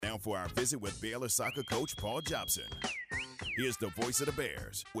now for our visit with Baylor soccer coach Paul Jobson. Here's the voice of the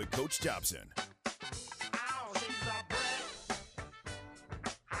Bears with Coach Jobson.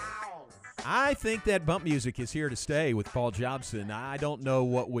 I think that bump music is here to stay with Paul Jobson. I don't know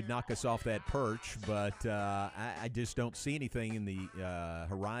what would knock us off that perch, but I just don't see anything in the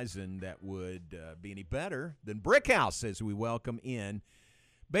horizon that would be any better than Brick House as we welcome in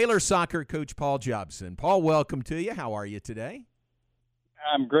Baylor soccer coach Paul Jobson. Paul, welcome to you. How are you today?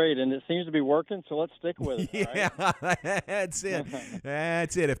 I'm great, and it seems to be working, so let's stick with it. Yeah, right? That's it.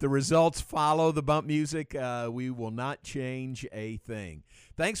 That's it. If the results follow the bump music, we will not change a thing.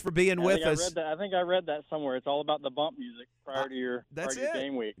 Thanks for being with us. I think I read that somewhere. It's all about the bump music prior to your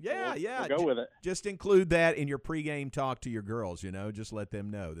game week. Yeah, so we'll go with it. Just include that in your pregame talk to your girls, Just let them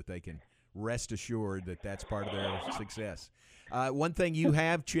know that they can rest assured that that's part of their success. One thing you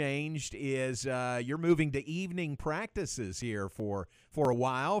have changed is you're moving to evening practices here for a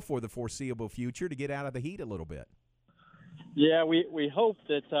while, for the foreseeable future, to get out of the heat a little bit. Yeah, we hope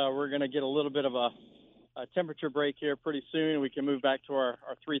that we're going to get a little bit of a temperature break here pretty soon. We can move back to our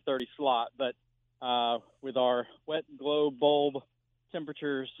 3:30 slot. But with our wet glow bulb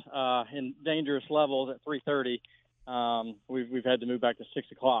temperatures in dangerous levels at 3:30, we've had to move back to 6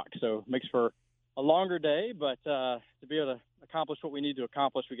 o'clock. So it makes for a longer day, but to be able to accomplish what we need to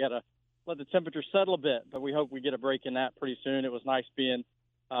accomplish, we got to let the temperature settle a bit. But we hope we get a break in that pretty soon. It was nice being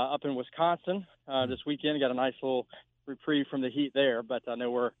up in Wisconsin this weekend. Got a nice little reprieve from the heat there, but I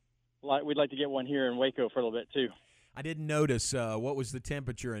know we'd like to get one here in Waco for a little bit too. I didn't notice what was the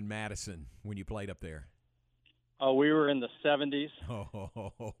temperature in Madison when you played up there. Oh, we were in the 70s.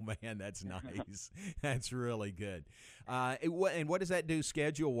 Oh man, that's nice. That's really good. And what does that do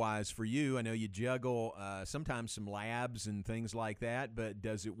schedule-wise for you? I know you juggle sometimes some labs and things like that, but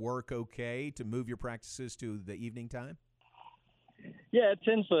does it work okay to move your practices to the evening time? Yeah, it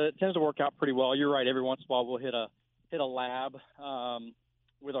tends to work out pretty well. You're right. Every once in a while, we'll hit a lab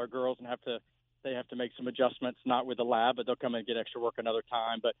with our girls and they have to make some adjustments, not with the lab, but they'll come and get extra work another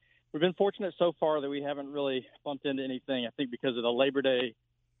time. But we've been fortunate so far that we haven't really bumped into anything. I think because of the Labor Day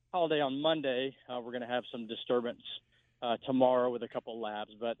holiday on Monday, we're going to have some disturbance tomorrow with a couple of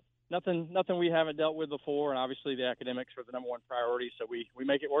labs. But nothing we haven't dealt with before, and obviously the academics are the number one priority, so we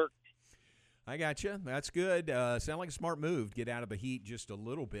make it work. I got you. That's good. Sound like a smart move. Get out of the heat just a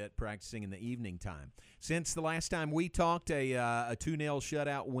little bit, practicing in the evening time. Since the last time we talked, a 2-0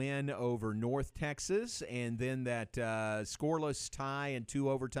 shutout win over North Texas, and then that scoreless tie and 2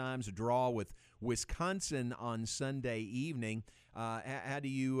 overtimes, a draw with Wisconsin on Sunday evening. How do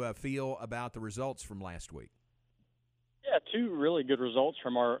you feel about the results from last week? Yeah, 2 really good results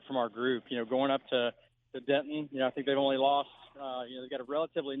from our group. Going up to Denton, I think they've only lost. They've got a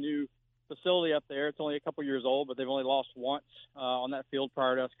relatively new facility up there. It's only a couple years old, but they've only lost once on that field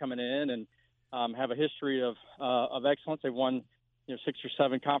prior to us coming in, and have a history of excellence. They've won 6 or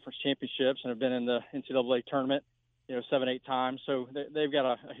 7 conference championships and have been in the NCAA tournament 7, 8 times. So they've got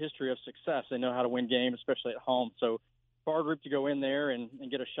a history of success. They know how to win games, especially at home. So for our group to go in there and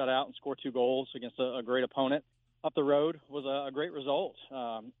get a shutout and score 2 goals against a great opponent up the road was a great result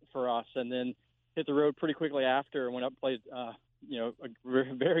for us. And then hit the road pretty quickly after and went up and played a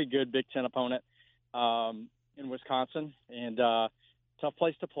very good Big Ten opponent in Wisconsin, and tough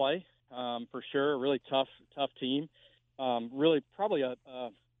place to play for sure. A really tough team. Really probably a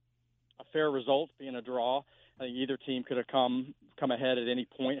fair result being a draw. I think either team could have come ahead at any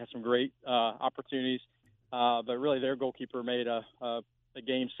point. Had some great opportunities, but really their goalkeeper made a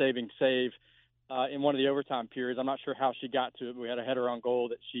game-saving save in one of the overtime periods. I'm not sure how she got to it, but we had a header on goal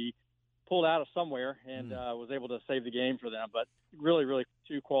that she pulled out of somewhere and was able to save the game for them. But really, really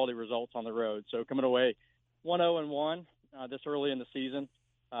 2 quality results on the road. So coming away 1-0-1 this early in the season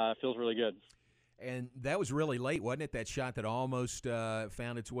feels really good. And that was really late, wasn't it? That shot that almost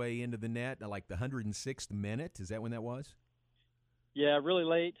found its way into the net, like the 106th minute. Is that when that was? Yeah, really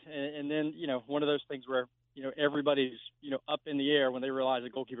late. And then, one of those things where, everybody's, up in the air when they realize the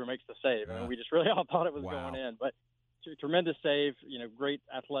goalkeeper makes the save. I mean, we just really all thought it was going in. But tremendous save, great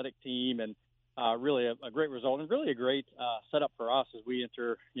athletic team, and really a great result, and really a great setup for us as we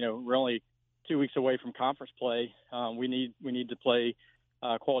enter. We're only 2 weeks away from conference play. We need to play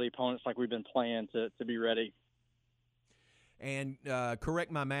quality opponents like we've been playing to be ready. And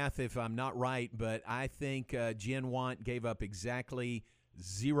correct my math if I'm not right, but I think Jen Want gave up exactly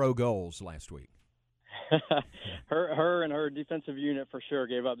 0 goals last week. her and her defensive unit for sure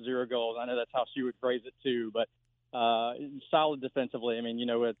gave up 0 goals. I know that's how she would phrase it too, but solid defensively. I mean,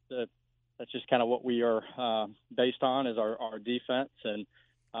 that's just kind of what we are based on is our defense. And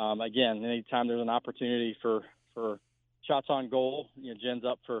again, anytime there's an opportunity for shots on goal. Jen's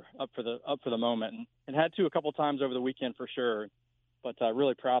up for the moment, and had to a couple times over the weekend for sure. But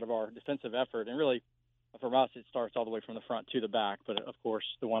really proud of our defensive effort, and really from us it starts all the way from the front to the back. But of course,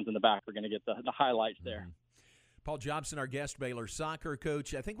 the ones in the back are going to get the highlights there. Paul Jobson, our guest Baylor soccer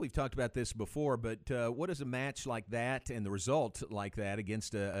coach. I think we've talked about this before, but what does a match like that and the result like that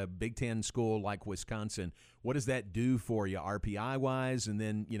against a Big Ten school like Wisconsin, what does that do for you RPI-wise, and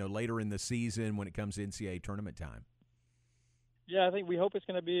then later in the season when it comes to NCAA tournament time? Yeah, I think we hope it's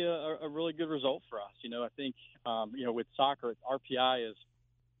going to be a really good result for us. I think with soccer, RPI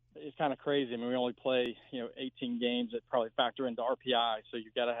is kind of crazy. I mean, we only play 18 games that probably factor into RPI, so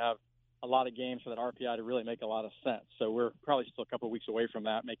you've got to have a lot of games for that RPI to really make a lot of sense. So we're probably still a couple of weeks away from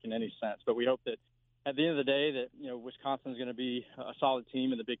that making any sense. But we hope that at the end of the day that Wisconsin is going to be a solid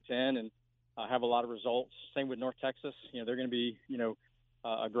team in the Big Ten and have a lot of results. Same with North Texas. They're going to be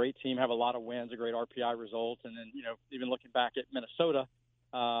a great team, have a lot of wins, a great RPI result. And then even looking back at Minnesota,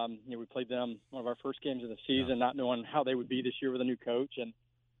 we played them one of our first games of the season, not knowing how they would be this year with a new coach, and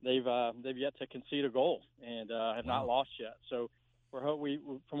they've yet to concede a goal and have not lost yet. So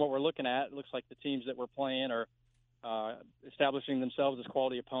from what we're looking at, it looks like the teams that we're playing are establishing themselves as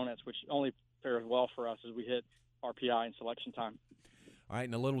quality opponents, which only fares well for us as we hit RPI and selection time. All right,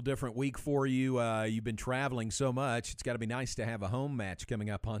 and a little different week for you. You've been traveling so much. It's got to be nice to have a home match coming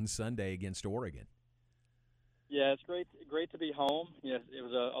up on Sunday against Oregon. Yeah, it's great to be home. It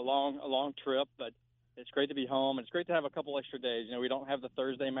was a long trip, but it's great to be home. And it's great to have a couple extra days. We don't have the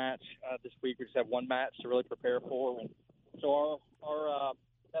Thursday match this week. We just have one match to really prepare for. And so our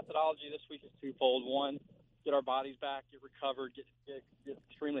methodology this week is twofold. One, get our bodies back, get recovered, get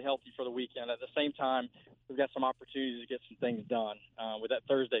extremely healthy for the weekend. At the same time, we've got some opportunities to get some things done. With that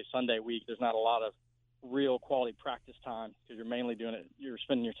Thursday-Sunday week, there's not a lot of real quality practice time because you're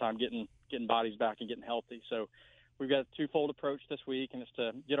spending your time getting bodies back and getting healthy. So we've got a twofold approach this week, and it's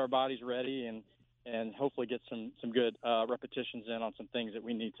to get our bodies ready and hopefully get some good repetitions in on some things that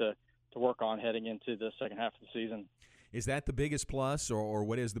we need to work on heading into the second half of the season. Is that the biggest plus, or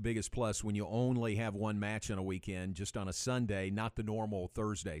what is the biggest plus when you only have one match on a weekend, just on a Sunday, not the normal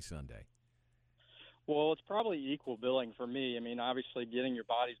Thursday, Sunday? Well, it's probably equal billing for me. I mean, obviously getting your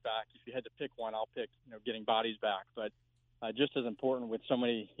bodies back, if you had to pick one, I'll pick, getting bodies back. But just as important with so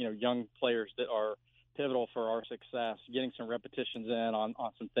many, young players that are pivotal for our success, getting some repetitions in on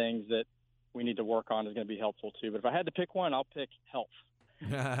some things that we need to work on is going to be helpful too. But if I had to pick one, I'll pick health.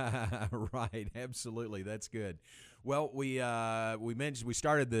 Right, absolutely. That's good. Well, we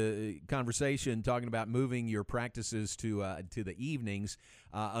started the conversation talking about moving your practices to the evenings.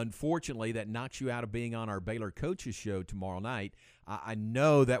 Unfortunately, that knocks you out of being on our Baylor Coaches Show tomorrow night. I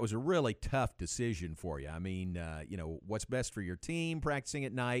know that was a really tough decision for you. I mean, what's best for your team, practicing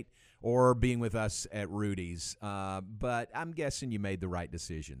at night or being with us at Rudy's? But I'm guessing you made the right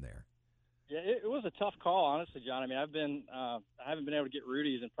decision there. Yeah, it was a tough call, honestly, John. I mean, I haven't been able to get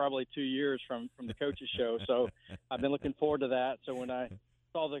Rudy's in probably 2 years from the coaches show, so I've been looking forward to that. So when I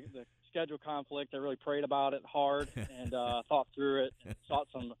saw the schedule conflict, I really prayed about it hard and thought through it and sought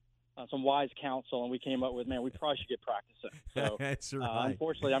some wise counsel, and we came up with, man, we probably should get practicing. So that's right.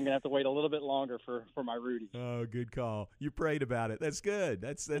 Unfortunately, I'm going to have to wait a little bit longer for my Rudy's. Oh, good call. You prayed about it. That's good.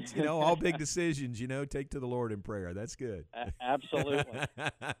 That's all big decisions, take to the Lord in prayer. That's good. Absolutely.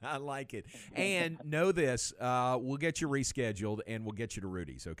 I like it. And know this, we'll get you rescheduled, and we'll get you to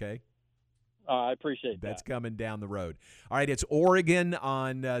Rudy's, okay? I appreciate that. That's coming down the road. All right, it's Oregon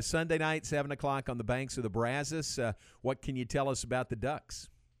on Sunday night, 7 o'clock on the banks of the Brazos. What can you tell us about the Ducks?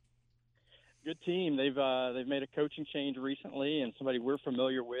 Good team. They've made a coaching change recently, and somebody we're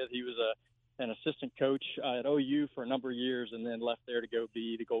familiar with. He was an assistant coach at OU for a number of years, and then left there to go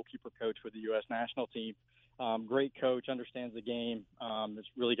be the goalkeeper coach with the U.S. national team. Great coach, understands the game. It's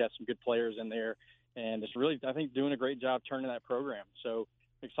really got some good players in there, and it's really, I think, doing a great job turning that program. So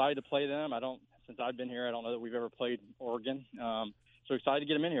excited to play them. Since I've been here, I don't know that we've ever played Oregon. So excited to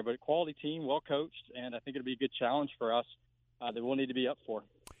get them in here. But a quality team, well coached, and I think it'll be a good challenge for us that we'll need to be up for.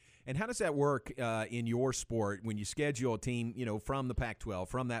 And how does that work in your sport when you schedule a team, from the Pac-12,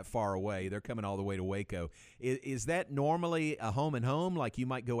 from that far away? They're coming all the way to Waco. Is that normally a home and home, like you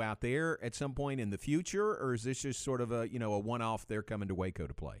might go out there at some point in the future, or is this just sort of a one-off? They're coming to Waco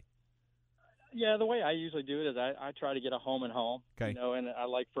to play. Yeah, the way I usually do it is I try to get a home and home. Okay. And I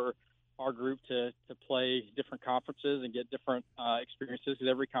like for our group to play different conferences and get different experiences, because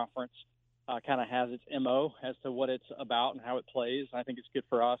every conference kind of has its MO as to what it's about and how it plays. I think it's good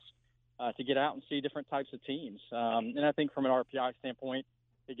for us to get out and see different types of teams. And I think from an RPI standpoint,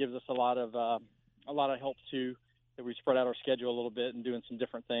 it gives us a lot of help too, that we spread out our schedule a little bit and doing some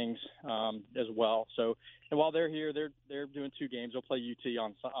different things as well. So, and while they're here, they're doing 2 games. They'll play UT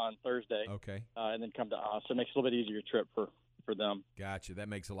on Thursday, Okay. And then come to us. So it makes it a little bit easier trip for them. Gotcha. That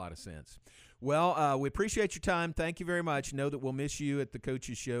makes a lot of sense. Well, we appreciate your time. Thank you very much. Know that we'll miss you at the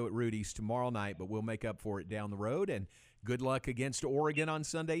coaches show at Rudy's tomorrow night, but we'll make up for it down the road. And good luck against Oregon on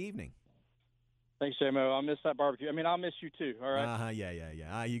Sunday evening. Thanks, J-Mo. I'll miss that barbecue. I mean, I'll miss you too, all right?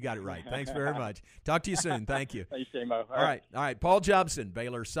 Yeah. You got it right. Thanks very much. Talk to you soon. Thank you. Thanks, J-Mo. All right. Paul Jobson,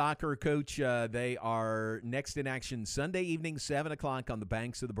 Baylor soccer coach. They are next in action Sunday evening, 7 o'clock on the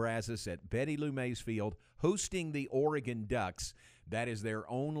banks of the Brazos at Betty Lou Mays Field, hosting the Oregon Ducks. That is their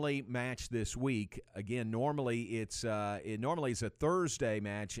only match this week. Again, normally it's a Thursday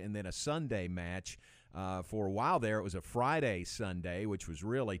match and then a Sunday match. For a while there, it was a Friday, Sunday, which was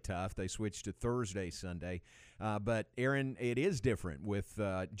really tough. They switched to Thursday, Sunday. But, Aaron, it is different with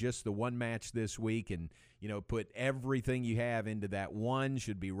just the one match this week and, put everything you have into that one,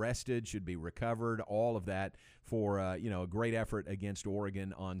 should be rested, should be recovered, all of that for, a great effort against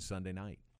Oregon on Sunday night.